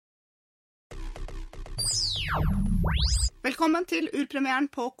Velkommen til urpremieren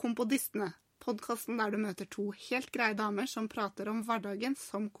på Kompodistene, podcasten der du møter to helt greie damer som prater om hverdagen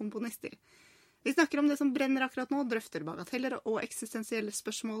som komponister. Vi snakker om det som brenner akkurat nå, drøfter bagateller og eksistensielle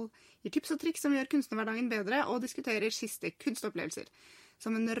spørsmål, gir tips og triks som gjør kunstnerhverdagen bedre, og diskuterer siste kunstopplevelser.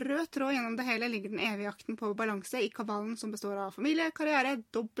 Som en rød tråd gjennom det hele ligger den evige jakten på balanse i kabalen som består av familie, karriere,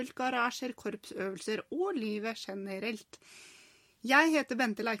 dobbeltgarasjer, korpsøvelser og livet generelt. Jeg heter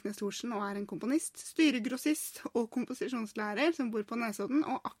Bente Leiknes Thorsen og er en komponist, styregrossist og komposisjonslærer som bor på Nesodden,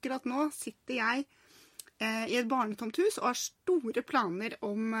 og akkurat nå sitter jeg i et barnetomt hus og har store planer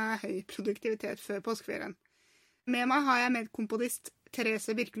om høy produktivitet før påskeferien. Med meg har jeg medkomponist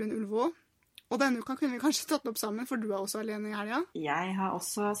Therese Birkelund Ulvå, og denne uka kunne vi kanskje tatt opp sammen, for du er også alene i helga. Jeg har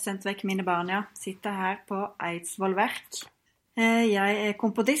også sendt vekk mine barn, ja. Sitter her på Eidsvoll Verk. Jeg er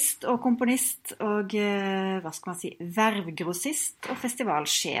komponist og vervgrossist og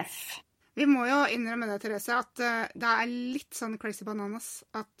festivalsjef. Vi må jo innrømme det, Therese, at det er litt sånn crazy bananas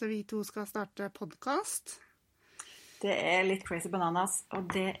at vi to skal starte podcast. Det er litt crazy bananas,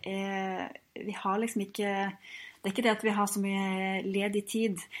 og vi har liksom ikke, det er ikke det at vi har så mye ledig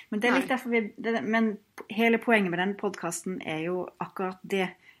tid, men det er litt derfor men hele poenget med denne podcasten er jo akkurat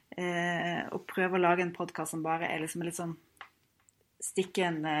det, å prøve å lage en podcast som bare er liksom litt sånn, stikke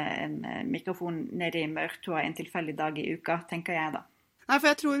en mikrofon ned i mørktoa en tilfeldig dag i uka, tenker jeg da. Nei, for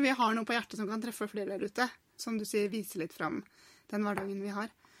jeg tror vi har noe på hjertet som kan treffe flere der ute, som du sier, vise litt frem den hverdagen vi har.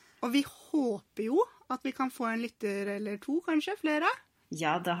 Og vi håper jo at vi kan få en lytter eller to, kanskje flere.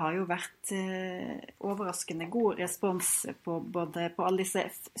 Ja, det har jo vært overraskende god respons på alle disse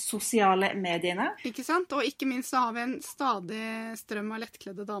sosiale mediene. Ikke sant? Og ikke minst så har vi en stadig strøm av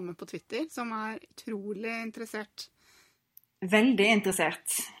lettkledde damer på Twitter, som er utrolig interessert. Veldig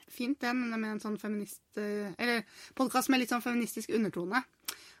interessert. Fint det, med en sånn eller podcast med litt sånn feministisk undertone,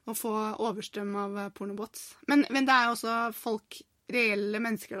 og få overstrøm av pornobots. Men det er jo også folk, reelle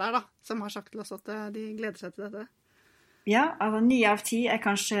mennesker der da, som har sagt til oss at de gleder seg til dette. Ja, altså 9 av 10 er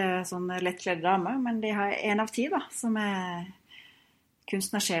kanskje sånn lettkledde damer, men de har 1 av 10 da, som er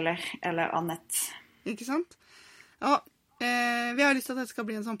kunstnersjeler eller annet. Ikke sant? Og vi har lyst til at det skal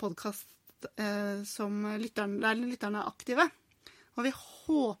bli en sånn podcast der lytterne er aktive. Og vi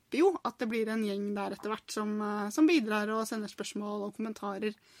håper jo at det blir en gjeng der etter hvert som bidrar og sender spørsmål og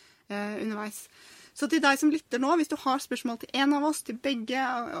kommentarer underveis. Så til deg som lytter nå, hvis du har spørsmål til en av oss, til begge,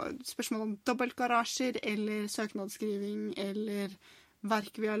 spørsmål om dobbeltgarasjer eller søknadsskriving eller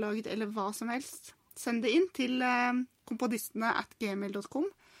verk vi har laget eller hva som helst, send det inn til kompodistene@gmail.com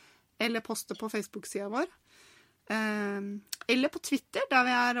eller poste på Facebook-siden vår. Eller på Twitter, der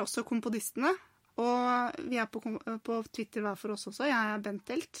vi er også kompodistene. Og vi er på Twitter hver for oss også. Jeg er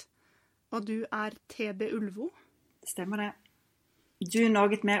Bentelt, og du er TB Ulvå. Stemmer det. Du er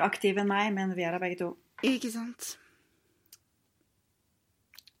noe mer aktiv enn meg, men vi er der begge to. Ikke sant.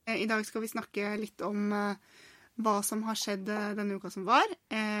 I dag skal vi snakke litt om hva som har skjedd denne uka som var.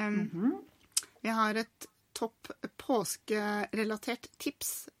 Vi har et topp påskerelatert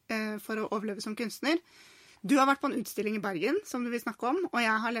tips for å overleve som kunstner. Du har vært på en utstilling i Bergen, som du vil snakke om, og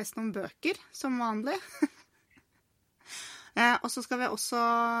jeg har lest noen bøker, som vanlig. Og så skal vi også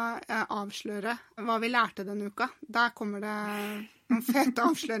avsløre hva vi lærte denne uka. Der kommer det noen fete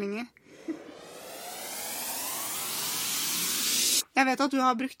avsløringer. Jeg vet at du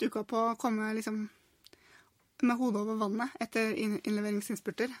har brukt uka på å komme liksom, med hodet over vannet etter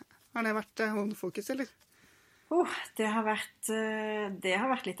innleveringsinnspurter. Har det vært hovedfokus, eller? Det har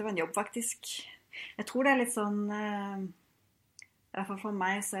vært litt av en jobb, faktisk. Jeg tror det er litt sånn, i hvert fall for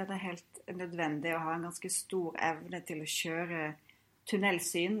meg så er det helt nødvendig å ha en ganske stor evne til å kjøre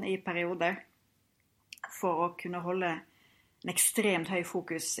tunnelsyn i perioder for å kunne holde en ekstremt høy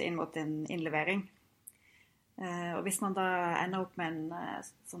fokus inn mot en innlevering. Og hvis man da ender opp med en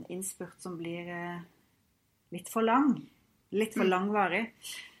sånn innspurt som blir litt for lang, litt for langvarig,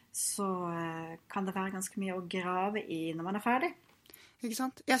 så kan det være ganske mye å grave i når man er ferdig. Ikke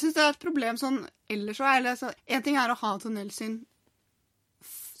sant? Jeg synes det er et problem sånn ellers også. En ting er å ha tunnelsyn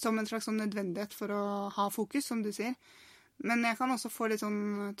som en slags sånn nødvendighet for å ha fokus, som du sier. Men jeg kan også få litt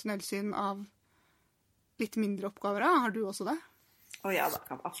sånn tunnelsyn av litt mindre oppgaver. Har du også det? Ja, da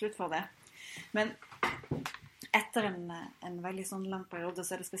kan jeg absolutt få det. Men etter en veldig sånn lang periode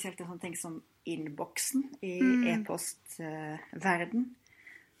så er det spesielt en sånn ting som innboksen i e-postverden.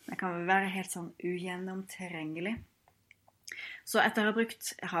 Det kan være helt sånn ugjennomtrengelig. Så jeg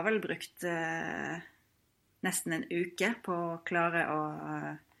har vel brukt nesten en uke på å klare å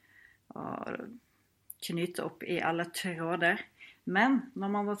knyte opp i alle tråder. Men når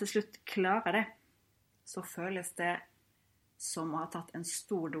man da til slutt klarer det, så føles det som å ha tatt en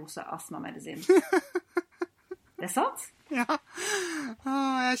stor dose astmamedisin. Det er sant? Ja.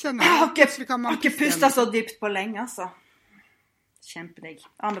 Jeg kjenner Jeg har plutselig kan man ikke puste pustet så dypt på lenge, altså. Kjempedigg.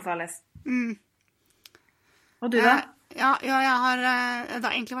 Anbefales. Og du da? Ja, jeg har det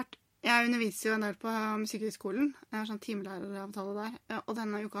har egentlig vært jeg underviser jo en del på Musikkhøgskolen. Jeg har sånn timelæreravtale der. Og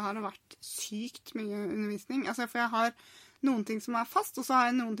denne uka har det vært sykt mye undervisning. Altså, for jeg har noen ting som er fast, og så har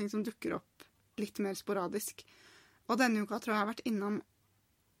jeg noen ting som dukker opp litt mer sporadisk. Og denne uka tror jeg har vært innom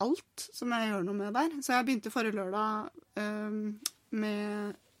alt som jeg gjør noe med der. Så jeg begynte forrige lørdag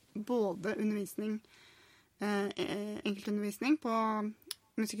med både undervisning, enkeltundervisning på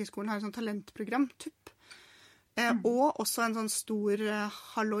Musikkhøgskolen har et sånt talentprogram, TUP. Og også en sånn stor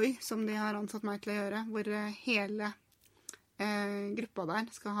halloi som de har ansatt meg til å gjøre, hvor hele gruppa der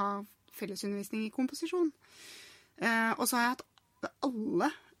skal ha fellesundervisning i komposisjon. Og så har jeg hatt alle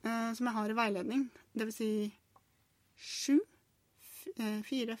som jeg har i veiledning, det vil si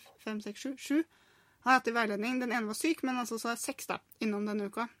 4, 5, 6, 7 har jeg hatt i veiledning. Den ene var syk, men altså så er 6 da, innom denne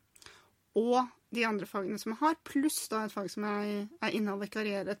uka. Og de andre fagene som jeg har, pluss da et fag som jeg er inne og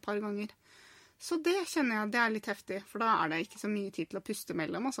vikarierer et par ganger. Så det kjenner jeg, det er litt heftig, for da er det ikke så mye tid til å puste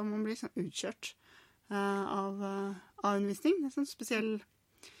mellom, altså man blir sånn utkjørt av undervisning. Det er sånn spesiell,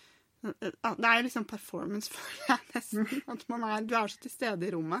 det er liksom performance, føler jeg nesten, at du er så til stede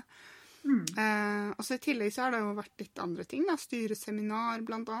i rommet. Og så i tillegg så har det jo vært litt andre ting, da, styreseminar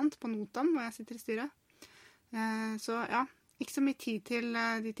blant annet på Notam, hvor jeg sitter i styret. Så ja, ikke så mye tid til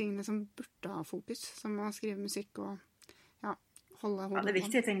de tingene som burde ha fokus, som å skrive musikk og ja, holde hodet. Ja, det er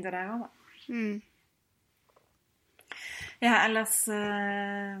viktige ting det der også, da. Ja, ellers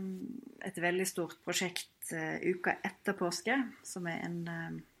et veldig stort prosjekt uka etter påske, som er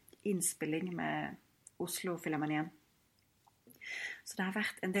en innspilling med Oslo Filharmonien. Så det har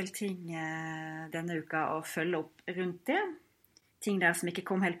vært en del ting denne uka å følge opp rundt det. Ting der som ikke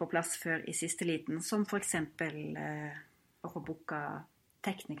kom helt på plass før i siste liten, som for eksempel å få boka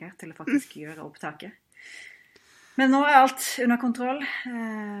tekniker til å faktisk gjøre opptaket. Men nå er alt under kontroll,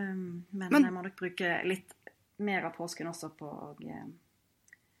 men jeg må nok bruke litt mer av påsken også på å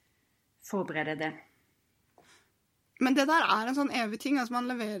forberede det. Men det der er en sånn evig ting, altså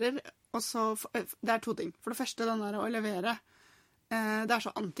man leverer, og så, det er 2 ting. For det første, den der å levere, det er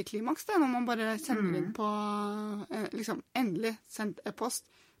så antiklimaks det, når man bare sender inn på, liksom, endelig sendt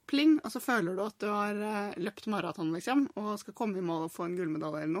e-post, pling, og så føler du at du har løpt maraton, liksom, og skal komme i mål og få en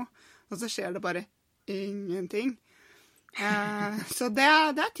gullmedalje eller noe, og så skjer det bare ingenting. Så det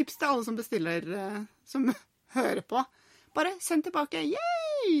er tips til alle som bestiller, som hører på. Bare send tilbake.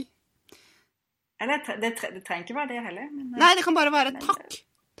 Yay! Eller det trenger ikke være det heller. Men, nei, det kan bare være takk.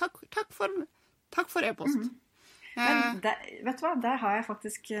 Takk for e-post. Men vet du hva, der har jeg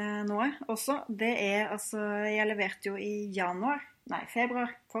faktisk noe også. Det er altså, jeg leverte jo i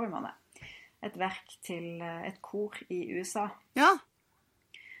februar, forrige måned, et verk til et kor i USA. Ja,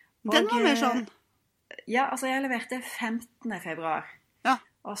 den var mer sånn. Ja, altså jeg leverte 15. februar. Ja.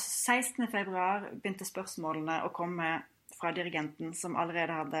 Og 16. februar begynte spørsmålene å komme fra dirigenten, som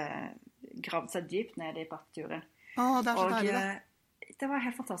allerede hadde gravd seg dypt ned i partituren. Det er så deilig det. Det var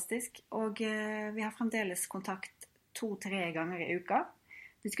helt fantastisk. Og vi har fremdeles kontakt 2-3 ganger i uka.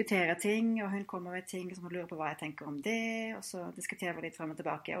 Diskuterer ting, og hun kommer med ting som hun lurer på hva jeg tenker om det, og så diskuterer vi litt frem og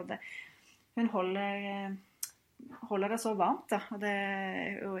tilbake. Og hun holder det så varmt, da. Og det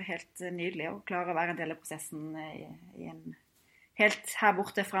er jo helt nydelig å klare å være en del av prosessen i en helt her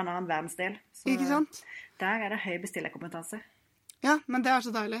borte fra en annen verdensdel. Så ikke sant? Der er det høy bestillerkompetanse. Ja, men det er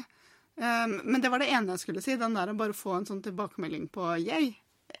så deilig. Men det var det ene jeg skulle si, den der å bare få en sånn tilbakemelding på yay.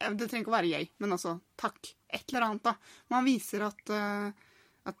 Det trenger ikke å være yay, men altså takk. Et eller annet da. Man viser at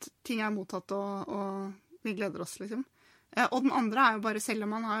ting er mottatt, og vi gleder oss, liksom. Og den andre er jo bare, selv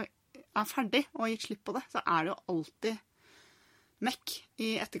om man er ferdig og gitt slipp på det, så er det jo alltid mekk i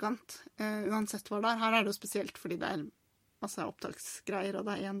etterkant, uansett hva det er. Her er det jo spesielt fordi det er masse opptaksgreier, og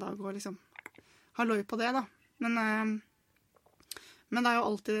det er 1 dag å liksom halloi på det, da. Men det er jo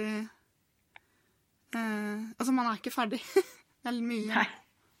alltid altså, man er ikke ferdig. Det er mye. Nei.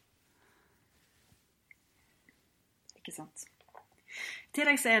 Ikke sant. I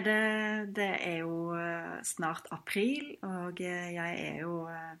tillegg så er det er jo snart april, og jeg er jo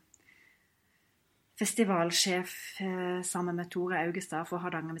festivalsjef sammen med Tore Augestad for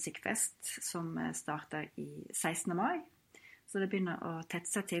Hardanger Musikkfest, som starter i 16. mai. Så det begynner å tette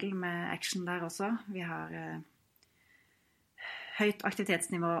seg til med action der også. Vi har høyt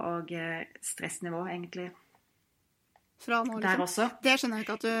aktivitetsnivå og stressnivå, egentlig. Fra nå, liksom. Der også. Det skjønner jeg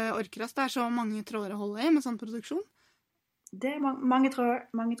ikke at du orker oss. Det er så mange tråder å holde i med sånn produksjon. Det er mange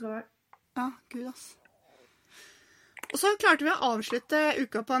tråder. Ja, gud ass. Og så klarte vi å avslutte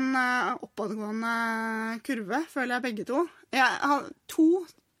uka på en oppadgående kurve, føler jeg begge to. Jeg har 2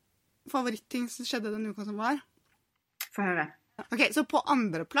 favorittting som skjedde den uka som var. Få høre. Ok, så på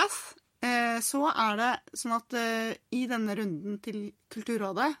andreplass så det sånn at i denne runden til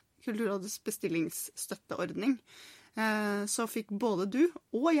Kulturrådets bestillingsstøtteordning, så fikk både du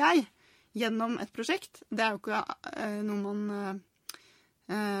og jeg gjennom et prosjekt. Det jo ikke noe man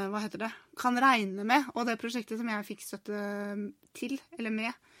hva heter det, kan regne med. Og det prosjektet som jeg fikk støtte til, eller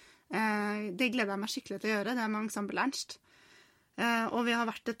med, det gleder jeg meg skikkelig til å gjøre. Det med Ensemble Ernst. Og vi har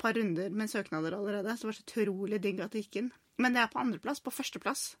vært et par runder med søknader allerede, så det var så utrolig digg at det gikk inn. Men det på andreplass. På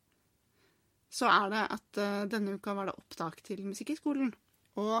førsteplass så det at denne uka var det opptak til Musikkhøgskolen.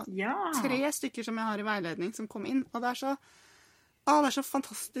 Og 3 stykker som jeg har i veiledning som kom inn. Og det så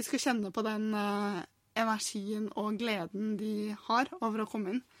fantastisk å kjenne på den energien og gleden de har over å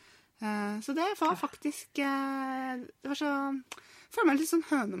komme inn. Så det var faktisk det var så, jeg føler meg litt sånn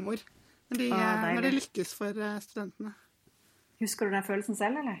hønemor når det lykkes for studentene. Husker du den følelsen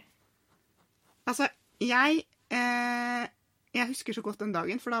selv, eller? Altså, jeg husker så godt den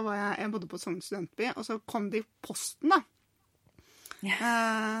dagen, for da var jeg bodde på Sogn studentby, og så kom det i posten da.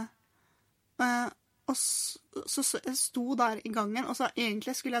 Og så jeg sto der i gangen, og så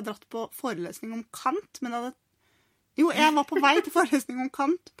egentlig skulle jeg dratt på forelesning om Kant, men jeg var på vei til forelesning om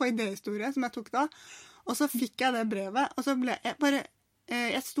Kant på idéhistorie, som jeg tok da, og så fikk jeg det brevet, og så ble jeg bare,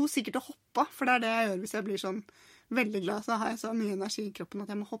 jeg sto sikkert og hoppet, for det jeg gjør hvis jeg blir sånn veldig glad, så har jeg så mye energi i kroppen at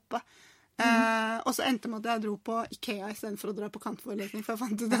jeg må hoppe. Og så endte med at jeg dro på IKEA i stedet for å dra på Kant-forelesning, for jeg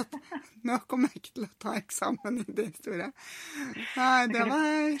fant ut at nå kommer jeg ikke til å ta eksamen i det historie. Det var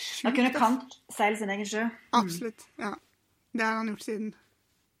sjukt. Da kunne Kant seile sin egen sjø. Absolutt, ja. Det har han gjort siden.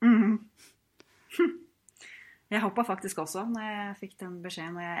 Jeg hoppet faktisk også når jeg fikk den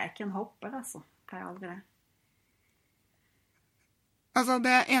beskjeden, og jeg ikke en hopper, altså. Pleier aldri det. Altså,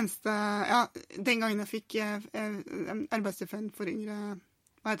 det eneste, den gangen jeg fikk arbeidsstipend for yngre,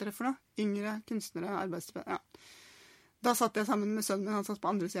 hva heter det for noe? Yngre kunstnere, arbeidsstipend, Da satt jeg sammen med sønnen min, han satt på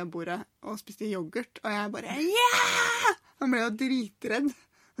andre siden av bordet og spiste yoghurt, og jeg bare, Han ble jo dritredd,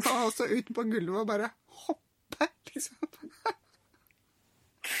 og også ut på gulvet og bare hoppe, liksom.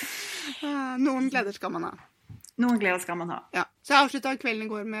 Noen gleder skal man ha. Noen gleder skal man ha. Ja, så jeg avsluttet kvelden i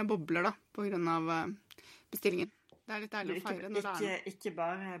går med bobler da, på grunn av bestillingen. Det litt deilig å feire når det Ikke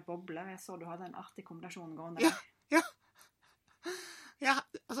bare bobler. Jeg så du hadde en artig kombinasjon gående. Ja,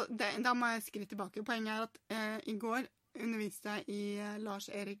 altså, da må jeg skrive tilbake. Poenget at i går underviste jeg i Lars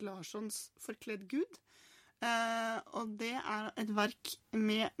Erik Larssons Forkledd Gud. Og det et verk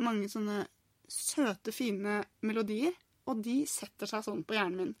med mange sånne søte, fine melodier. Og de setter seg sånn på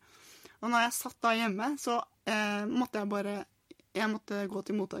hjernen min. Og når jeg satt da hjemme, så måtte jeg måtte gå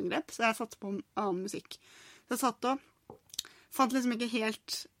til motangrep, så jeg satte på annen musikk. Så jeg satt og fant liksom ikke helt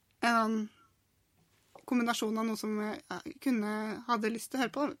en kombinasjon av noe som jeg hadde lyst til å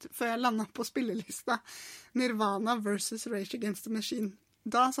høre på, før jeg landet på spillelista Nirvana versus Rage Against the Machine.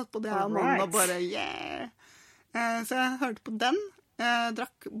 Da satt på det og mamma bare, Så jeg hørte på den,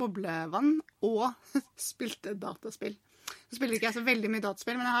 drakk boblevann og spilte dataspill. Så spiller ikke jeg så veldig mye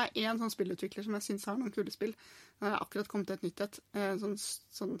dataspill, men jeg har en sånn spillutvikler som jeg synes har noen kule spill. Nå har jeg akkurat kommet til et nytt sånn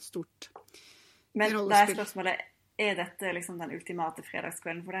stort rollespill. Men da spørsmålet, dette liksom den ultimate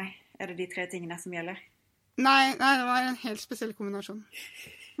fredagskvelden for deg? Det de 3 tingene som gjelder? Nei, det var en helt spesiell kombinasjon.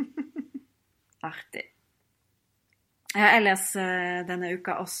 Artig. Jeg har ellers denne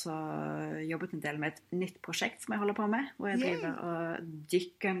uka også jobbet en del med et nytt prosjekt som jeg holder på med, hvor jeg driver og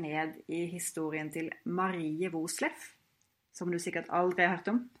dykker ned i historien til Marie Voslef, som du sikkert aldri har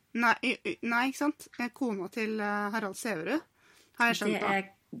hørt om. Nei, ikke sant? Kona til Harald Sæverud, har jeg skjønt da.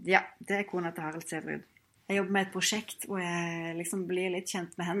 Ja, det kona til Harald Sæverud. Jeg jobber med et prosjekt hvor jeg liksom blir litt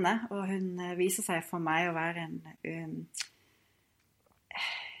kjent med henne, og hun viser seg for meg å være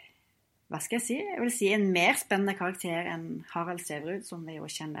hva skal jeg si? Jeg vil si en mer spennende karakter enn Harald Sæverud, som vi jo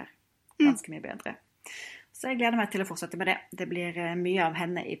kjenner ganske mye bedre. Så jeg gleder meg til å fortsette med det. Det blir mye av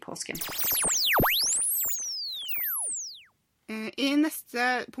henne i påsken. I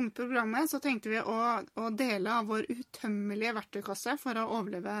neste punkt på programmet så tenkte vi å dele av vår utømmelige verktøykasse for å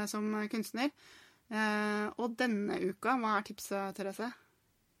overleve som kunstner. Og denne uka, hva tipset, Therese?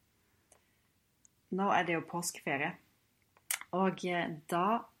 Nå det jo påskeferie, og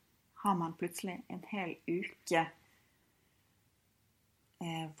da har man plutselig en hel uke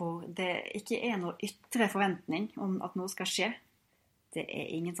hvor det ikke noe ytre forventning om at noe skal skje. Det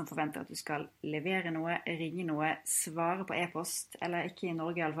ingen som forventer at du skal levere noe, ringe noe, svare på e-post, eller ikke i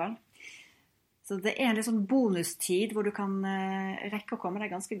Norge i alle fall. Så det en litt sånn bonustid hvor du kan rekke å komme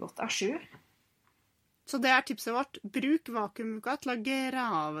deg ganske godt à jour. Så det er tipset vårt. Bruk vakuumuka til å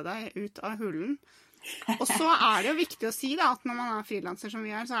grave deg ut av hulen. Og så er det jo viktig å si da, at når man er frilanser som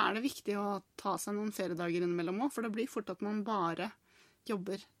vi er, så er det viktig å ta seg noen feriedager innimellom også, for det blir fort at man bare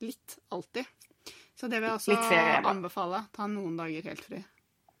jobber litt, alltid. Så det vil jeg også anbefale. Ta noen dager helt fri.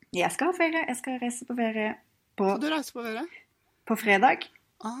 Jeg skal ha ferie. Jeg skal reise på ferie Så du reiser på ferie? På fredag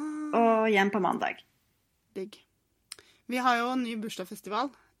og hjem på mandag. Digg. Vi har jo en ny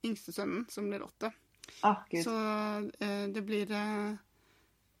bursdagsfestival, yngste sønnen, som blir 8. Gud. Så det blir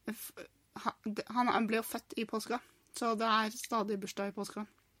han ble jo født i påska, så det er stadig bursdag i påska.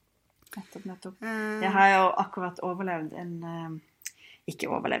 Nettopp. Jeg har jo akkurat overlevd ikke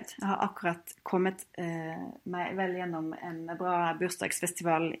overlevd. Jeg har akkurat kommet meg vel gjennom en bra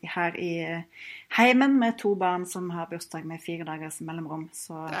bursdagsfestival her i heimen med 2 barn som har bursdag med 4 dagers mellomrom.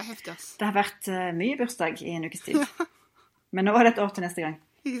 Så det er heftig, ass. Det har vært mye bursdag i en ukes tid. Men nå er det et år til neste gang.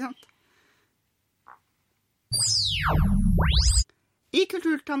 Ikke sant? I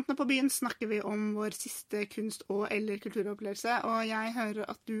Kulturtantene på byen snakker vi om vår siste kunst- og eller kulturopplevelse, og jeg hører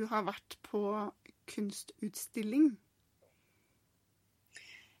at du har vært på kunstutstilling.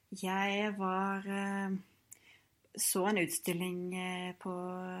 Jeg så en utstilling på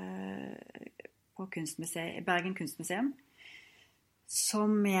Bergen Kunstmuseum,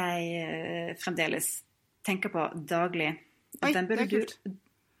 som jeg fremdeles tenker på daglig. Oi, Den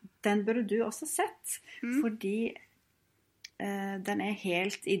burde du også sett, fordi den er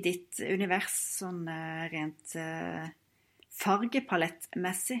helt i ditt univers, sånn rent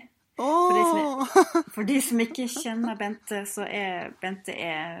fargepalettmessig. For de som ikke kjenner Bente, så Bente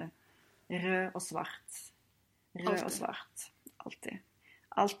rød og svart. Rød og svart. Alltid.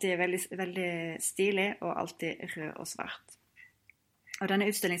 Alltid veldig, veldig stilig, og alltid rød og svart. Og denne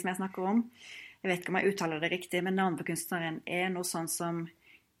utstillingen som jeg snakker om, jeg vet ikke om jeg uttaler det riktig, men navnet på kunstneren er noe sånn som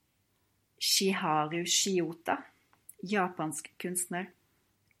Shiharu Shiota, japansk kunstner.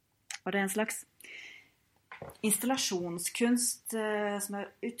 Og det er en slags installasjonskunst som er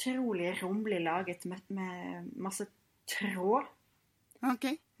utrolig rommelig laget med masse tråd. Ok.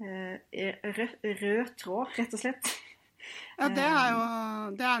 Rød tråd, rett og slett. Ja, det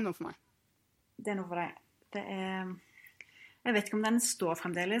er noe for meg. Det er noe for deg. Jeg vet ikke om den står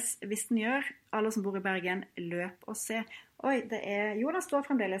fremdeles. Hvis den gjør, alle som bor i Bergen, løp og se. Oi, jo, den står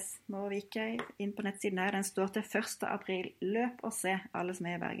fremdeles. Nå gikk jeg inn på nettsiden her. Den står til 1. april. Løp og se, alle som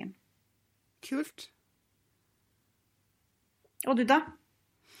er i Bergen. Kult. Og du da?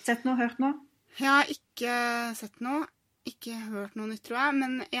 Sett noe, hørt noe? Jeg har ikke sett noe, ikke hørt noe nytt, tror jeg,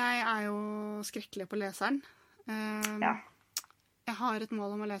 men jeg er jo skrekkelig på leseren. Ja. Jeg har et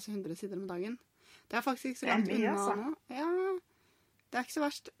mål om å lese 100 sider om dagen. Det er faktisk ikke så langt unna nå. Ja, det er ikke så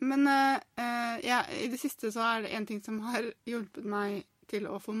verst. Men i det siste så er det en ting som har hjulpet meg til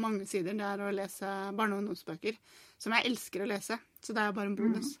å få mange sider, det er å lese barne- og ungdomsbøker, som jeg elsker å lese, så det er bare en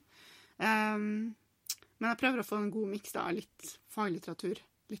bonus. Men jeg prøver å få en god miks av litt faglitteratur,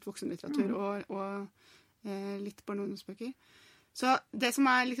 litt voksenlitteratur og litt barne- og ungdomsbøker. Så det som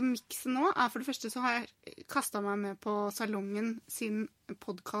er liksom miksen nå, er for det første så har jeg kastet meg med på Salongen sin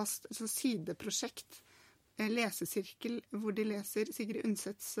podcast, altså sideprosjekt, lesesirkel, hvor de leser Sigrid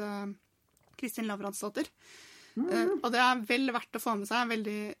Undsets Kristin Lavransdatter. Og det er vel verdt å få med seg.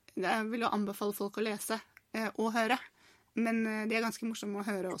 Jeg vil jo anbefale folk å lese og høre. Men de er ganske morsomme å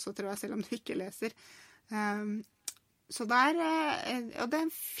høre også, tror jeg, selv om du ikke leser. Så det er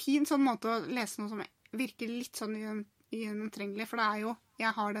en fin sånn måte å lese noe som virker litt sånn gjennomtrengelig, for det er jo,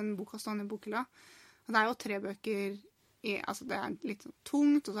 jeg har den boka stående i bokhylla, og det er jo 3 bøker altså det er litt sånn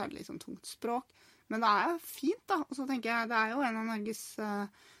tungt, og så er det litt sånn tungt språk, men det er jo fint da, og så tenker jeg, det er jo en av Norges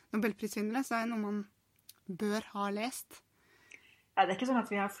Nobelprisvinnere, så det er noe man bør ha lest. Ja, det er ikke sånn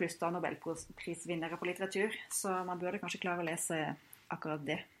at vi har flust av Nobelprisvinnere på litteratur, så man burde kanskje klare å lese akkurat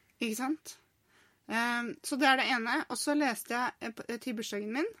det. Ikke sant? Så det er det ene, og så leste jeg til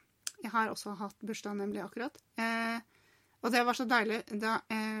bursdagen min. Jeg har også hatt bursdag nemlig akkurat. Og det var så deilig.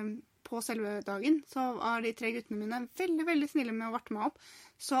 På selve dagen så var de 3 guttene mine veldig, veldig snille med å varte meg opp.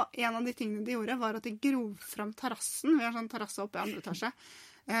 Så en av de tingene de gjorde var at de grov fram terrassen. Vi har sånn terrasse oppe i 2. etasje.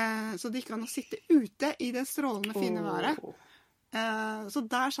 Så det gikk an å sitte ute i det strålende fine været. Så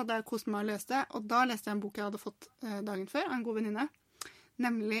der satt jeg og koste meg og leste. Og da leste jeg en bok jeg hadde fått dagen før av en god venninne.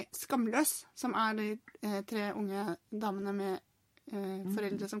 Nemlig Skamløs, som er de 3 unge damene med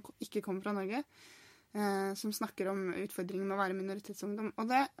foreldre som ikke kommer fra Norge, som snakker om utfordringen med å være minoritetsungdom. Og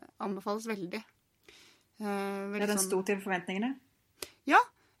det anbefales veldig. Er den stor til forventningene? Ja.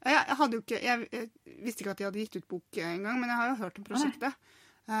 Jeg visste ikke at de hadde gitt ut bok en gang, men jeg har jo hørt om prosjektet.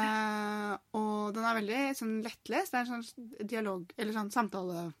 Og den er veldig sånn lettlest. Det er en sånn dialog, eller sånn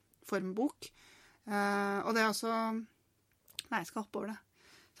samtaleformbok. Og det er også... Nei, jeg skal hoppe over det.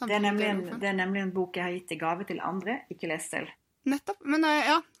 Det er nemlig en bok jeg har gitt i gave til andre, ikke lest selv. Nettopp. Men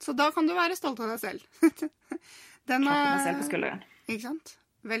ja, så da kan du være stolt av deg selv. Klappe meg selv på skulderen. Ikke sant?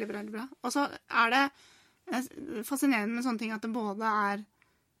 Veldig bra, veldig bra. Og så er det fascinerende med sånne ting at det både er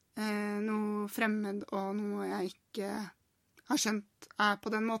noe fremmed og noe jeg ikke har skjønt er på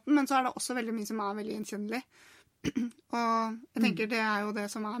den måten, men så er det også veldig mye som er veldig gjenkjennelig. Og jeg tenker det er jo det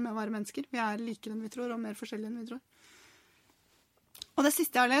som er med å være mennesker. Vi er likere enn vi tror, og mer forskjellige enn vi tror. Og det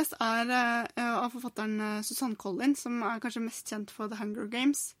siste jeg har lest er av forfatteren Susanne Collins, som er kanskje mest kjent for The Hunger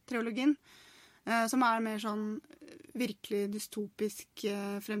Games-triologien, som er mer sånn virkelig dystopisk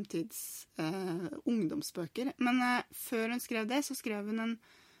fremtids ungdomsbøker. Men før hun skrev det, så skrev hun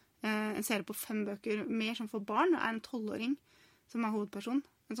en serie på 5 bøker, mer som for barn. Det er en 12-åring som er hovedperson.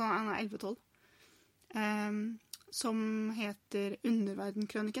 Han er 11-12. Som heter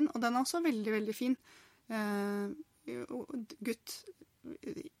Underverdenkrøniken. Og den er også veldig, veldig fin. Gutt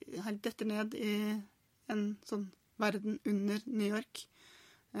detter ned i en sånn verden under New York.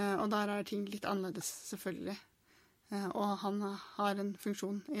 Og der er ting litt annerledes, selvfølgelig. Og han har en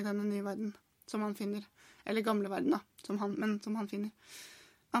funksjon i denne nye verden som han finner. Eller gamle verden, da. Som han finner.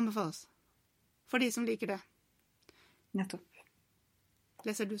 Anbefales. For de som liker det. Nettopp.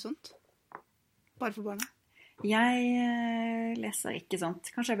 Leser du sånt? Bare for barna? Jeg leser ikke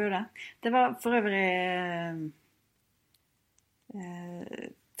sånt. Kanskje jeg burde. Det var for øvrig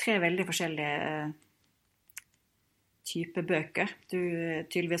 3 veldig forskjellige typer bøker du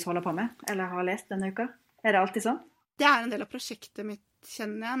tydeligvis holder på med, eller har lest denne uka. Er det alltid sånn? Det er en del av prosjektet mitt,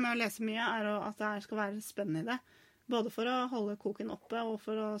 kjenner jeg, med å lese mye, er at det skal være spennende i det. Både for å holde koken oppe, og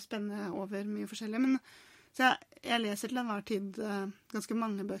for å spenne over mye forskjellig. Men så jeg leser til enhver tid ganske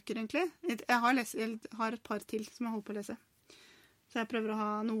mange bøker, egentlig. Jeg har et par til som jeg holder på å lese. Så jeg prøver å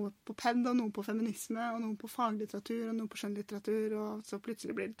ha noe på PED, og noe på feminisme, og noe på faglitteratur, og noe på skjønnlitteratur, og så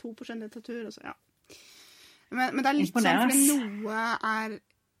plutselig blir det 2 på skjønnlitteratur, og så, ja. Men det er litt sånn, fordi noe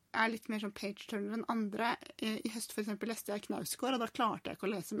er litt mer sånn page-turner enn andre. I høst for eksempel leste jeg Knausgård, og da klarte jeg ikke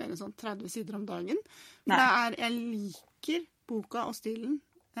å lese mer enn sånn 30 sider om dagen. Jeg liker boka og stilen.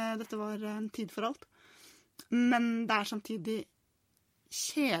 Dette var en tid for alt. Men det er samtidig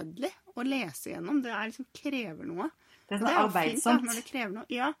kjedelig å lese gjennom. Det er liksom krever noe. Det er sånn arbeidsomt. Når det krever noe.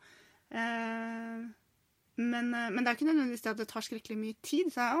 Ja. Men det er ikke nødvendigvis det at det tar skrekkelig mye tid,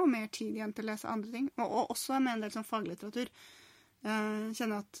 så jeg har jo mer tid igjen til å lese andre ting. Og også med en del sånn faglitteratur.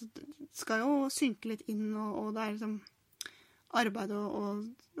 Kjenner at det skal jo synke litt inn, og det er liksom arbeid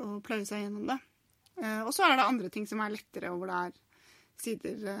å pløye seg gjennom det. Og så er det andre ting som er lettere, og hvor det er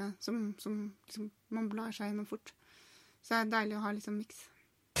sider som liksom, man blar seg gjennom fort. Så det er deilig å ha liksom miks.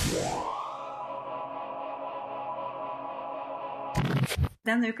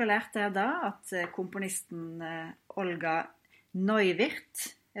 Denne uka lærte jeg da at komponisten Olga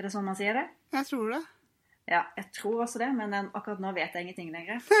Neuwirth, er det sånn man sier det? Jeg tror det. Ja, jeg tror også det, men akkurat nå vet jeg ingenting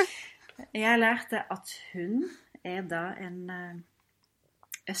lenger. Jeg lærte at hun er da en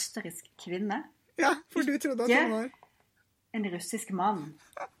østerriksk kvinne. Ja, for du trodde at hun var en russisk mann.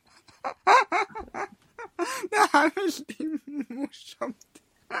 Det er veldig morsomt.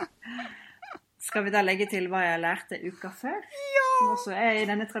 Skal vi da legge til hva jeg lærte uka før? Ja! Som også er i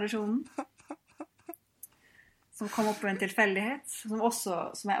denne tradisjonen. Som kom opp på en tilfeldighet, som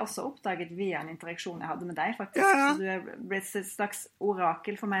jeg også oppdaget via en interaksjon jeg hadde med deg, faktisk. Ja. Så du er blitt et slags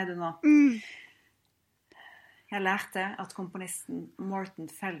orakel for meg, du nå. Jeg lærte at komponisten Morton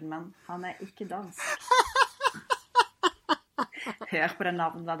Feldman, han er ikke dansk. Hør på det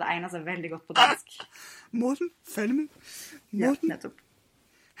navnet, det egner seg veldig godt på dansk. Morton Feldman. Morton. Ja, nettopp.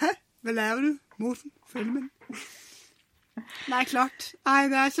 Hæ? Hva lærer du? Morton Feldman. Nei, klart. Nei,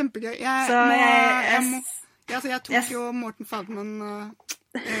 det er kjempegøy. Jeg tok jo Morton Feldman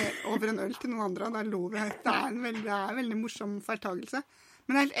over en øl til noen andre, og der lo vi høyt. Det er en veldig morsom feiltagelse.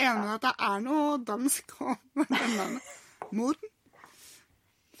 Men jeg er helt enig med at det er noe dansk over den navnet. Morton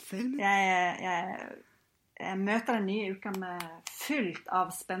Feldman. Jeg møter den nye uka med fullt av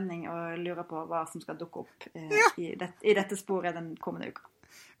spenning og lurer på hva som skal dukke opp i dette sporet den kommende uka.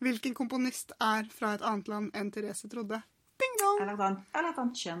 Hvilken komponist er fra et annet land enn Therese trodde? Ding dong! Eller et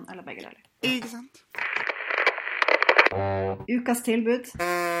annet kjønn, eller begge deler. Ikke sant? Ukas tilbud.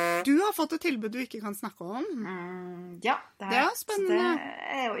 Du har fått et tilbud du ikke kan snakke om. Ja, det er spennende.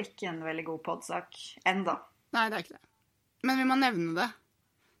 Det er jo ikke en veldig god poddsak enda. Nei, det er ikke det. Men vi må nevne det.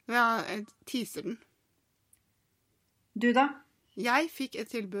 Vi teaser den. Du da? Jeg fikk et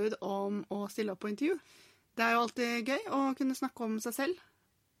tilbud om å stille opp på intervju. Det er jo alltid gøy å kunne snakke om seg selv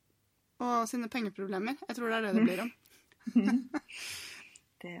og sine pengeproblemer. Jeg tror det er det blir om.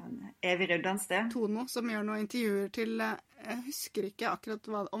 Det er en evig ryddende sted. Tono, som gjør noen intervjuer til jeg husker ikke akkurat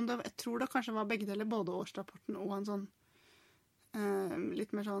hva om det, jeg tror det kanskje var begge deler, både årsrapporten og en sånn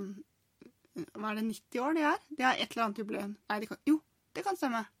litt mer sånn hva det, 90 år de er? De har et eller annet jubileum. Nei, det kan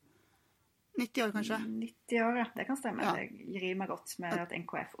stemme. 90 år kanskje. 90 år, ja. Det kan stemme. Ja. Det gir meg godt med at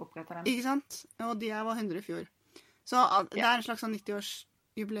NKF oppretter den. Ikke sant? Og de var 100 i fjor. Så det er en slags sånn 90-års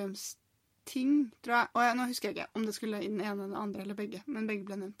jubileumsting, tror jeg. Og nå husker jeg ikke om det skulle inn en eller andre eller begge, men begge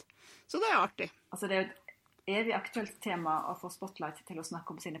ble nevnt. Så det er artig. Altså, det er jo et evig aktuelt tema å få Spotlight til å snakke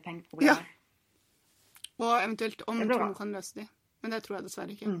om sine pengeproblemer. Ja. Og eventuelt om noen kan løse de. Men det tror jeg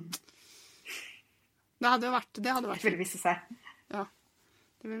dessverre ikke. Det hadde vært. Det vil vise seg. Ja,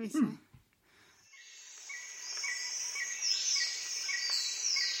 det vil vise seg.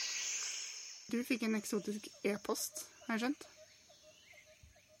 Du fikk en eksotisk e-post, har jeg skjønt?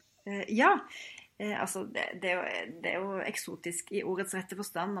 Ja, altså det er jo eksotisk i ordets rette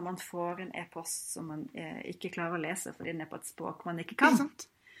forstand når man får en e-post som man ikke klarer å lese fordi den er på et språk man ikke kan.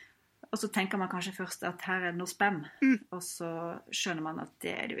 Og så tenker man kanskje først at her er det noe spam, og så skjønner man at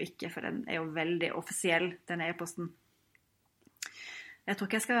det er det jo ikke, for den er jo veldig offisiell, denne e-posten. Jeg tror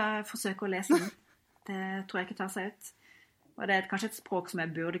ikke jeg skal forsøke å lese den. Det tror jeg ikke tar seg ut. Og det er kanskje et språk som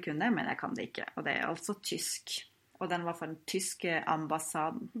jeg burde kunne, men jeg kan det ikke. Og det er altså tysk. Og den var fra den tyske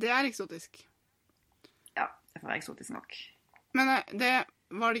ambassaden. Det er eksotisk. Ja, det var eksotisk nok. Men det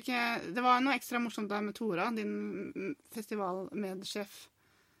var noe ekstra morsomt der med Tora, din festivalmedsjef.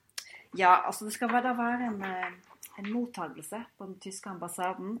 Ja, altså det skal da være en mottagelse på den tyske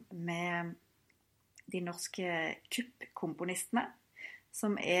ambassaden med de norske kuppkomponistene,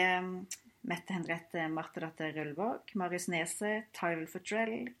 som er Mette Henriette Martedatter Røllvåg, Marius Nese, Tyler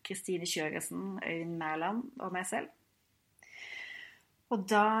Futrell, Kristine Kjøgersen, Øyvind Mærland og meg selv. Og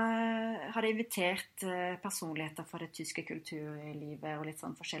da har jeg invitert personligheter fra det tyske kulturlivet og litt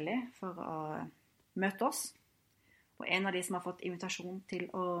sånn forskjellig for å møte oss. Og en av de som har fått invitasjon til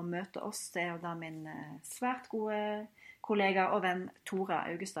å møte oss, det er jo da min svært gode kollega og venn Tora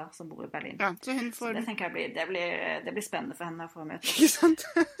Augustad, som bor i Berlin. Ja, så hun får... Så det tenker jeg det blir spennende for henne å få møte oss. Ikke sant?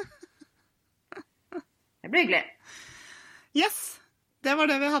 Det blir hyggelig. Yes! Det var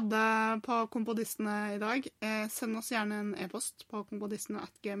det vi hadde på Kompodistene i dag. Send oss gjerne en e-post på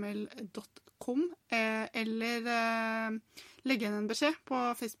kompodistene@gmail.com, eller legge inn en beskjed på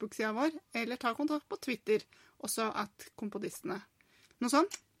Facebook-sida vår, eller ta kontakt på Twitter, også @kompodistene. Noe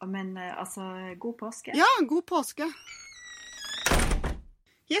sånt? Men altså, god påske. Ja, god påske.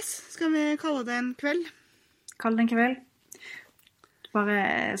 Yes, skal vi kalle det en kveld? Kall det en kveld.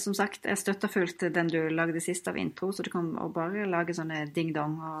 Bare, som sagt, jeg støtter fullt den du lagde sist av intro, så du kan bare lage sånne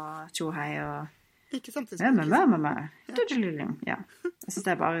ding-dong og tjo-hei og... Ikke samtidig. Ja. Jeg synes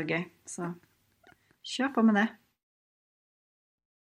det er bare gøy, så kjør på med det.